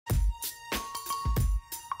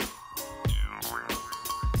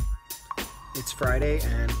It's Friday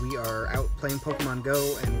and we are out playing Pokemon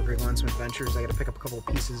Go and we're going to go on some adventures. I got to pick up a couple of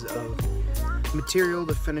pieces of material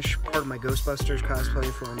to finish part of my Ghostbusters cosplay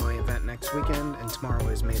for my event next weekend, and tomorrow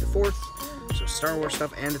is May the 4th, so Star Wars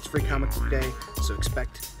stuff, and it's free comic book day, so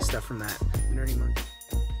expect stuff from that. The Nerdy Monkey.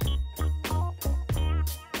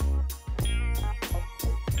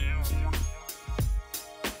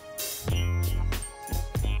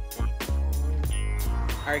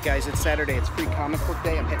 Alright guys, it's Saturday, it's free comic book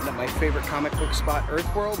day. I'm hitting up my favorite comic book spot,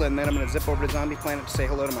 Earthworld, and then I'm going to zip over to Zombie Planet to say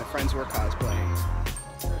hello to my friends who are cosplaying.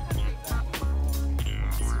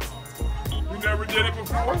 You never did it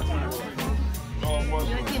before?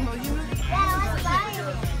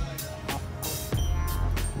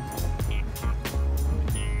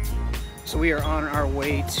 So we are on our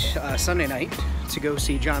way to, Sunday night to go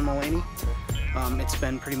see John Mulaney. It's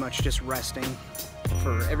been pretty much just resting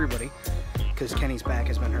for everybody, because Kenny's back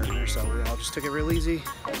has been hurting her, so we all just took it real easy.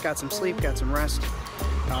 Got some sleep, got some rest.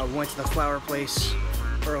 We went to the flower place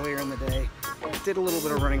earlier in the day. Did a little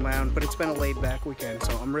bit of running around, but it's been a laid-back weekend,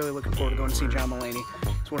 so I'm really looking forward to going to see John Mulaney.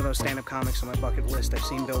 It's one of those stand-up comics on my bucket list. I've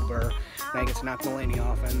seen Bill Burr, and I get to knock Mulaney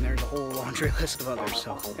off, and there's a whole laundry list of others.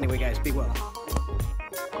 So anyway, guys, be well.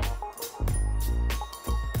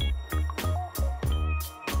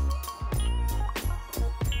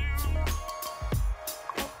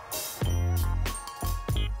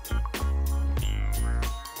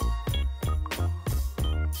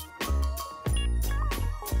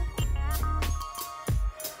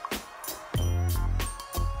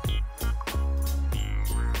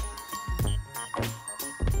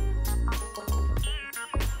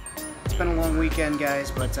 It's been a long weekend,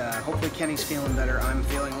 guys, but hopefully Kenny's feeling better. I'm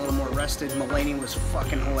feeling a little more rested. Mulaney was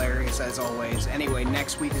fucking hilarious, as always. Anyway,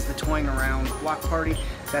 next week is the Toying Around block party.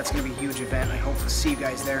 That's going to be a huge event. I hope to see you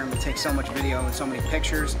guys there. I'm going to take so much video and so many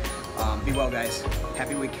pictures. Be well, guys.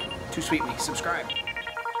 Happy week. Too Sweet Me. Subscribe.